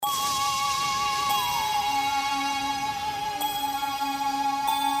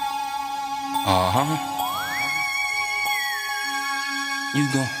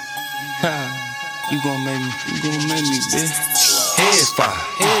You gon' make me, bitch. Head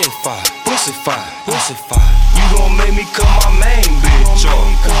fire, pussy fire. You gon' make me cut my main, bitch.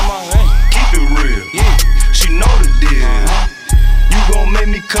 Keep it real, yeah. She know the deal. You gon' make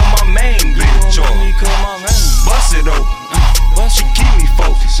me cut my main, bitch. Bust it open, she keep me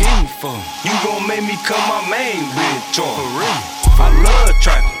focused. You gon' make me cut my main, bitch. I love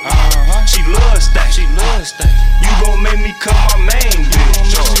trapping, she love stack. You gon' make me cut my main, bitch.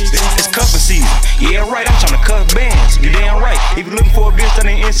 It's cuffin' season, yeah right, I'm tryna cut bands. You damn right, if you looking for a bitch that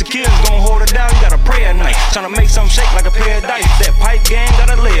ain't insecure, gon' hold her down, you gotta pray at night. Tryna make something shake like a pair of dice. That pipe gang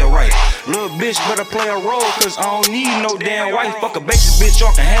gotta lay it right. Little bitch better play a role, cause I don't need no damn wife. Fuck a basic bitch,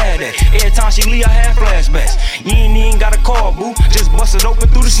 y'all can have that. Every time she leave, I have flashbacks. You ain't even gotta call, boo, just bust it open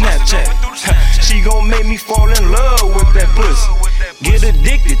through the Snapchat. She gon' make me fall in love with that pussy. Get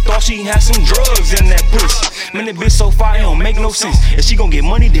addicted, thought she had some drugs in that pussy. Man, that bitch so fire, it don't make no sense. If she gon' get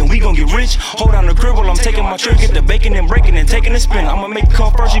money, then we gon' get rich. Hold on the cribble, I'm taking my trick. Get the bacon and breaking and taking the spin. I'ma make it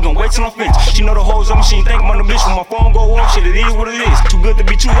come first, she gon' wait till I'm finished. She know the hoes on me, she ain't think about no bitch. When my phone go off, shit, it is what it is. Too good to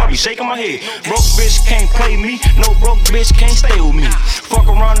be true, I be shaking my head. Broke bitch can't play me, no broke bitch can't stay with me. Fuck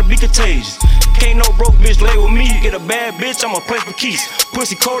around to be contagious. Can't no broke bitch lay with me. You get a bad bitch, I'ma play for keys.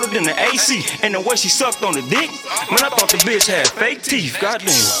 Pussy colder than the AC, and the way she sucked on the dick. Man, I thought the bitch had fake teeth. Goddamn.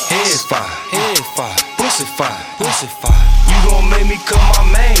 Head fire, pussy fire. You gon' make me cut my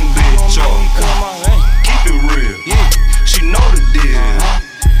main, bitch. Keep it real, yeah. She know the deal.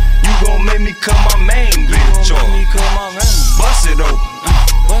 You gon' make me cut my main, bitch. Bust it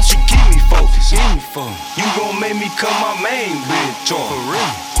open, she keep me focused. You gon' make me cut my main, bitch.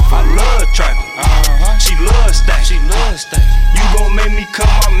 I love trapping, she love stack. You gon' make me cut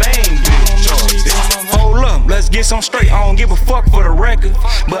my main, bitch. Hold up, let's get some straight. I don't give a fuck for the record,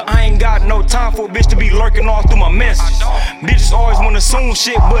 but I ain't got no time for a bitch to be lurking all through my messages. Bitches always wanna assume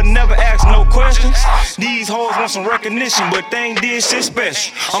shit, but never ask no questions. These hoes want some recognition, but they ain't did shit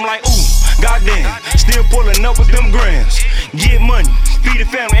special. I'm like, ooh, goddamn, still pulling up with them grams. Get money, feed the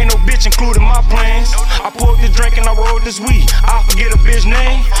family, ain't no bitch including my plans. I poured this drink and I rolled this weed. I forget a bitch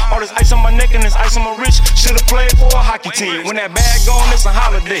name. All this ice on my neck and this ice on my wrist. Should've played for a hockey team. When that bag gone, it's a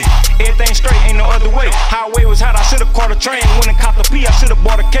holiday. Everything straight, ain't no other way. Highway was hot, I should've caught a train. When it copped a P, I should've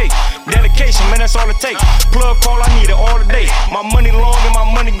bought a cake. Dedication, man, that's all it takes. Plug call, I need it all day. My money long and my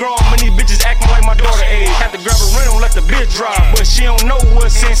money grown. Many bitches acting like my daughter age. Had to grab a rental, let the bitch drive, but she don't know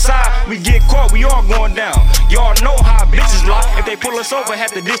what's inside. We get caught, we all going down. Y'all know how bitches lie. If they pull us over,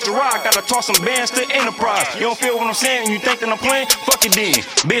 have to ditch the ride. Gotta toss some bands to Enterprise. You don't feel what I'm saying? You think that I'm playing? Fuck it then,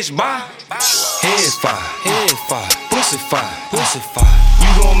 bitch, bye. Head fire, pussy fire. You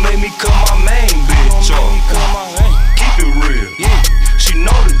gon' make me cut my main, bitch. Keep it real, yeah. She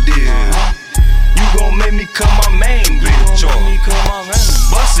know the deal. You gon' make me cut my main, bitch.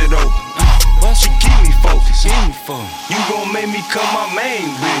 Bust it open, she keep me focused. You gon' make me cut my main,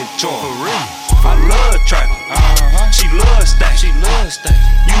 bitch. I love trapping, she love stack.